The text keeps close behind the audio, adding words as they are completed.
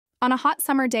On a hot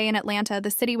summer day in Atlanta,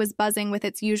 the city was buzzing with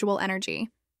its usual energy.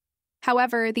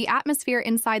 However, the atmosphere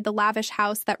inside the lavish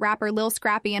house that rapper Lil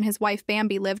Scrappy and his wife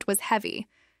Bambi lived was heavy,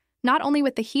 not only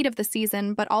with the heat of the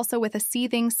season, but also with a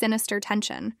seething, sinister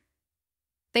tension.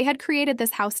 They had created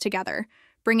this house together,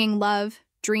 bringing love,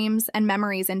 dreams, and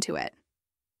memories into it.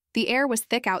 The air was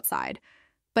thick outside,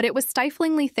 but it was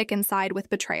stiflingly thick inside with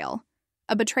betrayal.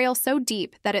 A betrayal so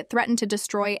deep that it threatened to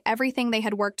destroy everything they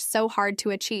had worked so hard to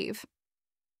achieve.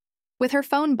 With her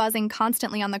phone buzzing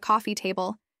constantly on the coffee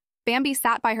table, Bambi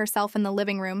sat by herself in the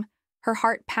living room, her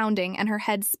heart pounding and her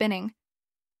head spinning.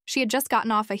 She had just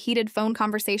gotten off a heated phone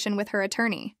conversation with her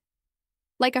attorney.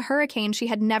 Like a hurricane she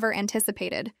had never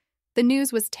anticipated, the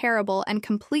news was terrible and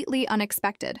completely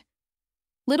unexpected.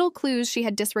 Little clues she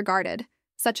had disregarded,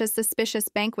 such as suspicious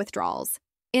bank withdrawals,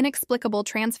 inexplicable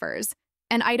transfers,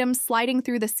 and items sliding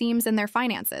through the seams in their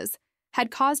finances,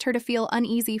 had caused her to feel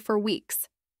uneasy for weeks.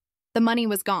 The money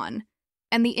was gone,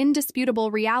 and the indisputable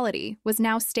reality was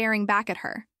now staring back at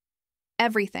her.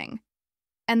 Everything.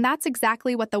 And that's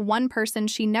exactly what the one person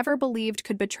she never believed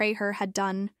could betray her had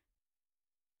done.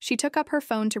 She took up her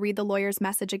phone to read the lawyer's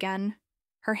message again,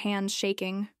 her hands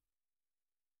shaking.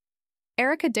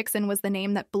 Erica Dixon was the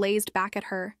name that blazed back at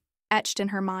her, etched in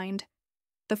her mind.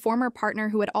 The former partner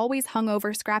who had always hung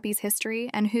over Scrappy's history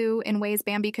and who, in ways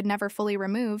Bambi could never fully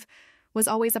remove, was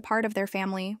always a part of their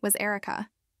family, was Erica.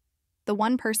 The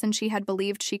one person she had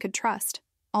believed she could trust,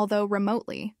 although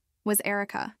remotely, was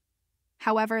Erica.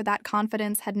 However, that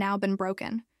confidence had now been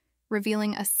broken,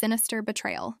 revealing a sinister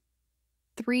betrayal.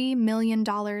 $3 million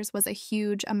was a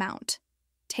huge amount.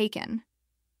 Taken.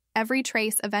 Every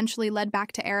trace eventually led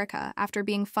back to Erica after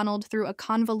being funneled through a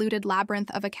convoluted labyrinth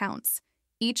of accounts,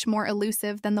 each more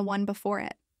elusive than the one before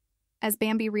it. As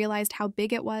Bambi realized how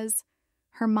big it was,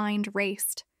 her mind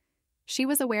raced. She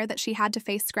was aware that she had to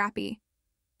face Scrappy.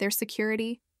 Their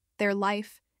security, their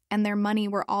life, and their money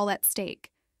were all at stake.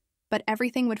 But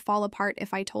everything would fall apart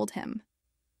if I told him.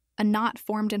 A knot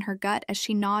formed in her gut as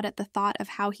she gnawed at the thought of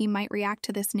how he might react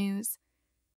to this news.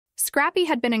 Scrappy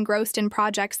had been engrossed in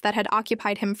projects that had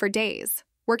occupied him for days,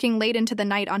 working late into the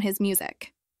night on his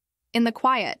music. In the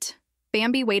quiet,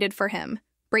 Bambi waited for him,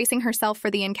 bracing herself for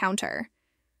the encounter.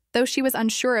 Though she was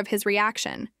unsure of his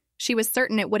reaction, she was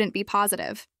certain it wouldn't be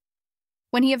positive.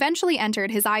 When he eventually entered,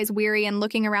 his eyes weary and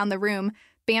looking around the room,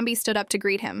 Bambi stood up to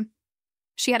greet him.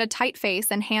 She had a tight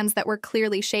face and hands that were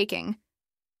clearly shaking.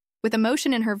 With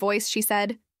emotion in her voice, she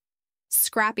said,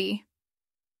 "Scrappy,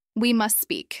 we must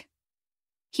speak."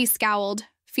 He scowled,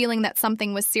 feeling that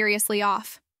something was seriously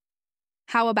off.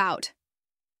 "How about?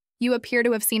 You appear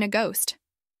to have seen a ghost.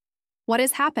 What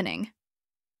is happening?"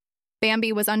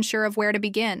 Bambi was unsure of where to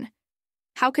begin.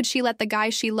 How could she let the guy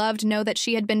she loved know that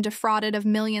she had been defrauded of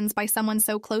millions by someone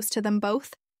so close to them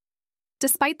both?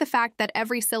 Despite the fact that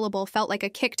every syllable felt like a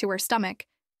kick to her stomach,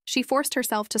 she forced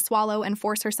herself to swallow and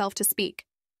force herself to speak.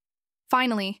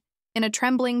 Finally, in a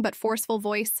trembling but forceful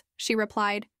voice, she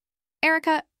replied,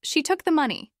 "Erica, she took the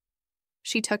money."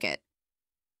 She took it.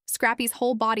 Scrappy's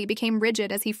whole body became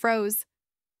rigid as he froze.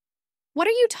 "What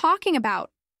are you talking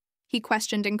about?" he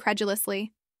questioned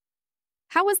incredulously.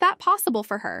 How was that possible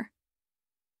for her?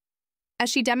 As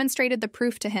she demonstrated the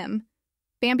proof to him,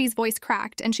 Bambi's voice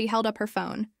cracked and she held up her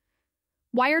phone.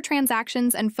 "Wire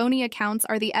transactions and phony accounts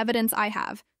are the evidence I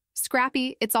have.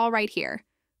 Scrappy, it's all right here.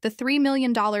 The $3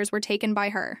 million were taken by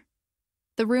her."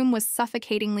 The room was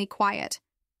suffocatingly quiet.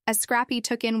 As Scrappy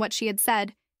took in what she had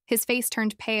said, his face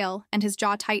turned pale and his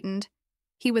jaw tightened.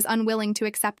 He was unwilling to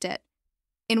accept it.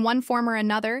 In one form or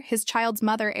another, his child's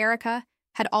mother, Erica,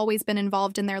 had always been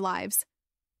involved in their lives.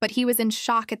 But he was in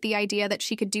shock at the idea that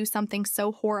she could do something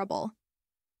so horrible.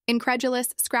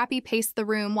 Incredulous, Scrappy paced the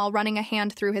room while running a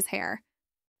hand through his hair.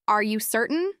 "Are you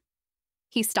certain?"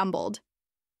 He stumbled.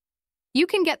 "You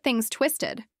can get things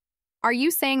twisted. Are you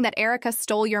saying that Erica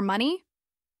stole your money?"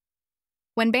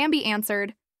 When Bambi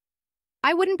answered,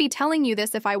 "I wouldn't be telling you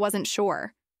this if I wasn't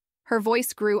sure," her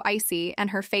voice grew icy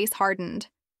and her face hardened.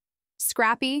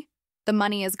 "Scrappy, the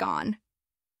money is gone.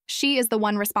 She is the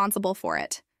one responsible for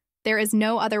it. There is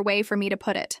no other way for me to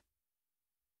put it."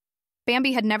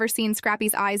 Bambi had never seen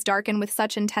Scrappy's eyes darken with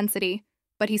such intensity,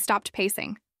 but he stopped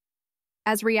pacing.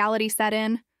 As reality set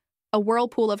in, a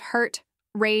whirlpool of hurt,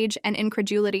 rage, and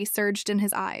incredulity surged in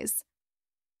his eyes.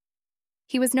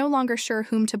 He was no longer sure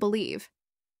whom to believe.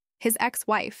 His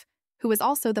ex-wife, who was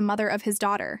also the mother of his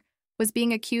daughter, was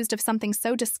being accused of something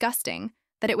so disgusting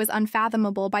that it was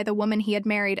unfathomable by the woman he had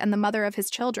married and the mother of his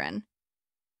children.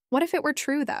 What if it were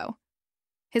true, though?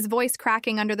 His voice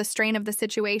cracking under the strain of the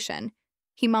situation,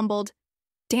 he mumbled,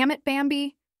 "Damn it,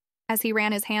 Bambi," as he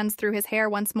ran his hands through his hair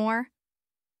once more.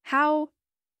 How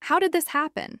did this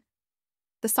happen?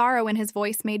 The sorrow in his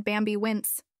voice made Bambi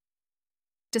wince.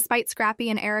 Despite Scrappy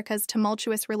and Erica's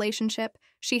tumultuous relationship,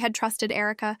 she had trusted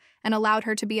Erica and allowed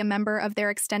her to be a member of their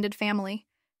extended family.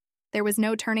 There was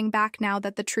no turning back now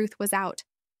that the truth was out.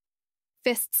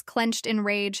 Fists clenched in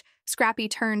rage, Scrappy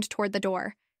turned toward the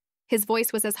door. His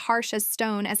voice was as harsh as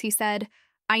stone as he said,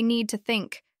 "I need to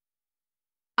think.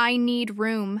 I need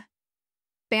room."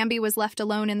 Bambi was left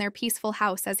alone in their peaceful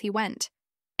house as he went.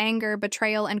 Anger,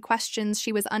 betrayal, and questions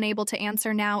she was unable to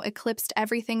answer now eclipsed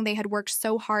everything they had worked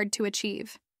so hard to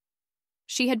achieve.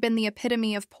 She had been the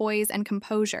epitome of poise and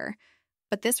composure,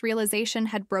 but this realization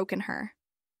had broken her.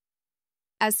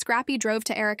 As Scrappy drove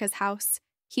to Erica's house,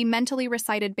 he mentally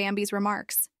recited Bambi's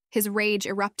remarks, his rage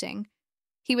erupting.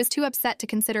 He was too upset to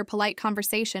consider polite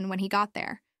conversation when he got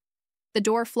there. The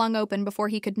door flung open before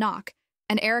he could knock,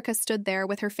 and Erica stood there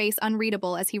with her face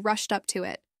unreadable as he rushed up to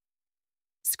it.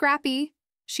 "Scrappy,"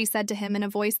 she said to him in a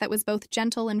voice that was both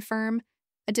gentle and firm,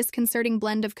 a disconcerting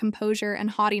blend of composure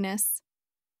and haughtiness.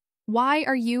 "Why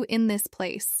are you in this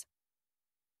place?"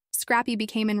 Scrappy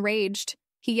became enraged.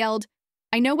 He yelled,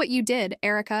 "I know what you did,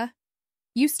 Erica.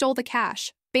 You stole the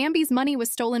cash. Bambi's money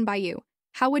was stolen by you.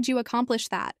 How would you accomplish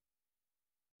that?"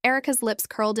 Erica's lips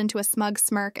curled into a smug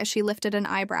smirk as she lifted an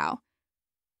eyebrow.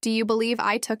 "Do you believe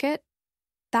I took it?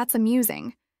 That's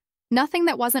amusing. Nothing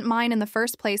that wasn't mine in the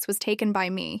first place was taken by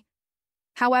me.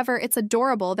 However, it's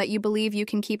adorable that you believe you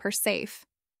can keep her safe."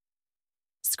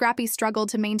 Scrappy struggled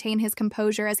to maintain his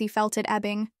composure as he felt it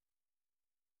ebbing.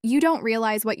 "You don't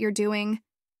realize what you're doing.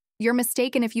 You're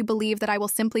mistaken if you believe that I will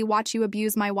simply watch you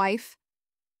abuse my wife."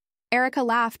 Erica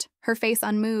laughed, her face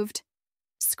unmoved.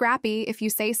 "Scrappy, if you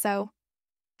say so.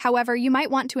 However, you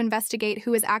might want to investigate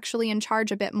who is actually in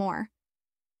charge a bit more.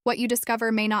 What you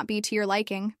discover may not be to your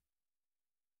liking."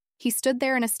 He stood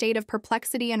there in a state of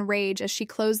perplexity and rage as she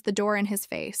closed the door in his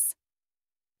face.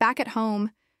 Back at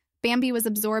home, Bambi was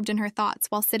absorbed in her thoughts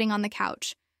while sitting on the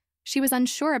couch. She was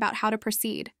unsure about how to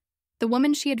proceed. The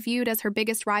woman she had viewed as her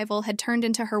biggest rival had turned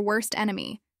into her worst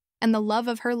enemy, and the love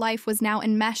of her life was now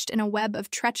enmeshed in a web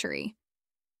of treachery.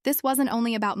 This wasn't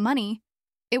only about money,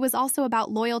 it was also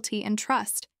about loyalty and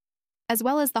trust, as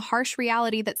well as the harsh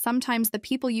reality that sometimes the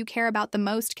people you care about the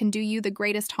most can do you the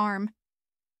greatest harm.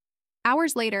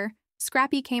 Hours later,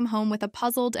 Scrappy came home with a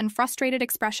puzzled and frustrated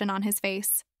expression on his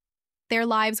face. Their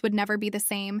lives would never be the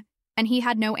same, and he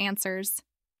had no answers,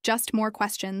 just more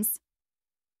questions.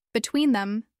 Between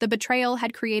them, the betrayal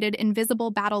had created invisible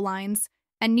battle lines,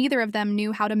 and neither of them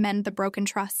knew how to mend the broken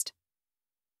trust.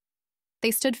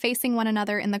 They stood facing one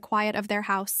another in the quiet of their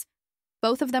house,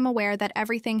 both of them aware that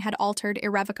everything had altered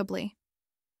irrevocably.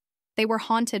 They were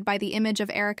haunted by the image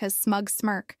of Erica's smug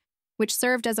smirk, which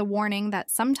served as a warning that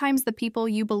sometimes the people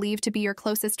you believe to be your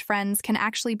closest friends can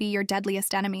actually be your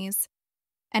deadliest enemies.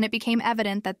 And it became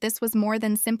evident that this was more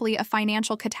than simply a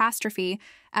financial catastrophe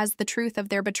as the truth of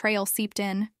their betrayal seeped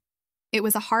in. It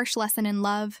was a harsh lesson in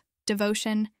love,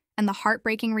 devotion, and the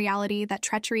heartbreaking reality that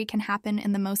treachery can happen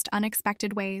in the most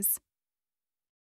unexpected ways.